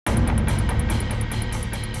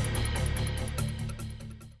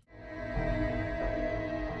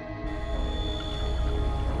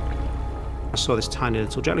I saw this tiny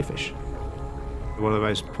little jellyfish, one of the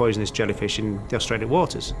most poisonous jellyfish in the Australian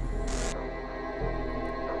waters.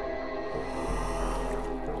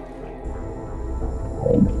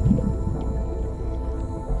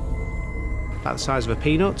 About the size of a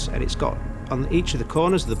peanut, and it's got, on each of the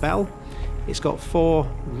corners of the bell, it's got 4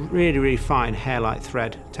 really, really fine hair-like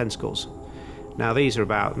thread tentacles. Now these are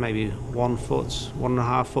about maybe 1 foot,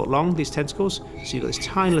 1.5 foot long, these tentacles. So you've got this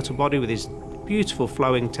tiny little body with these beautiful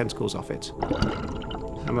flowing tentacles off it.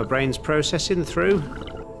 And my brain's processing through,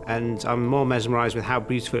 and I'm more mesmerised with how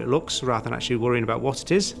beautiful it looks rather than actually worrying about what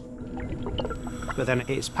it is. But then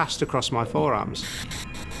it's passed across my forearms.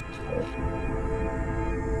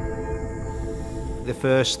 The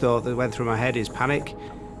first thought that went through my head is panic,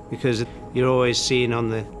 because you're always seeing on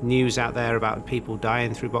the news out there about people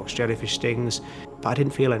dying through box jellyfish stings, but I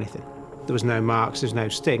didn't feel anything. There was no marks, there's no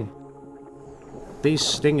sting. These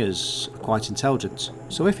stingers are quite intelligent,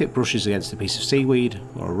 so if it brushes against a piece of seaweed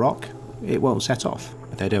or a rock, it won't set off.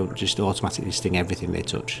 They don't just automatically sting everything they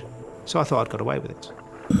touch. So I thought I'd got away with it.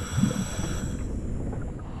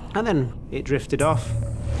 And then it drifted off.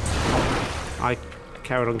 I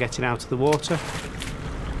carried on getting out of the water.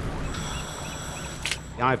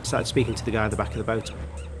 I started speaking to the guy at the back of the boat,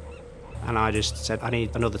 and I just said, I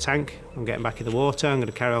need another tank, I'm getting back in the water, I'm going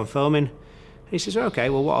to carry on filming. And he says,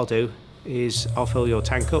 okay, well what I'll do is I'll fill your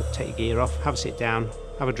tank up, take your gear off, have a sit down,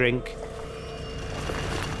 have a drink.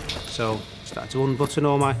 So I started to unbutton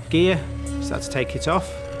all my gear, started to take it off.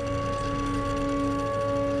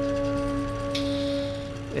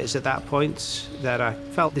 It's at that point that I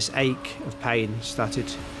felt this ache of pain started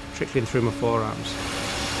trickling through my forearms.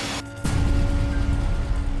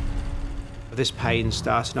 This pain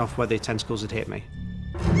starting off where the tentacles had hit me.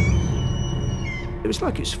 It was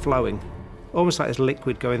like it was flowing, almost like there's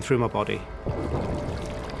liquid going through my body.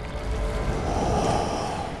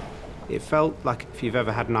 It felt like if you've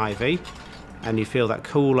ever had an IV and you feel that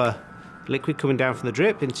cooler liquid coming down from the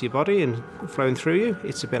drip into your body and flowing through you,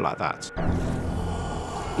 it's a bit like that.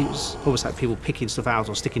 It was almost like people picking stuff out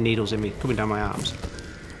or sticking needles in me, coming down my arms.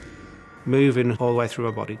 Moving all the way through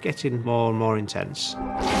my body, getting more and more intense.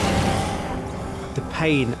 The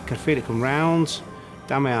pain, I can feel it come round,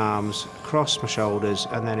 down my arms, across my shoulders,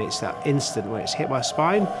 and then it's that instant where it's hit my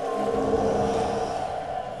spine.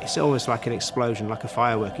 It's almost like an explosion, like a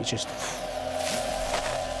firework. It's just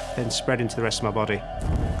then spread into the rest of my body.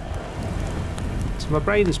 So my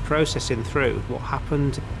brain's processing through what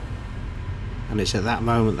happened. And it's at that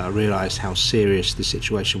moment that I realised how serious the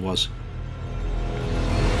situation was.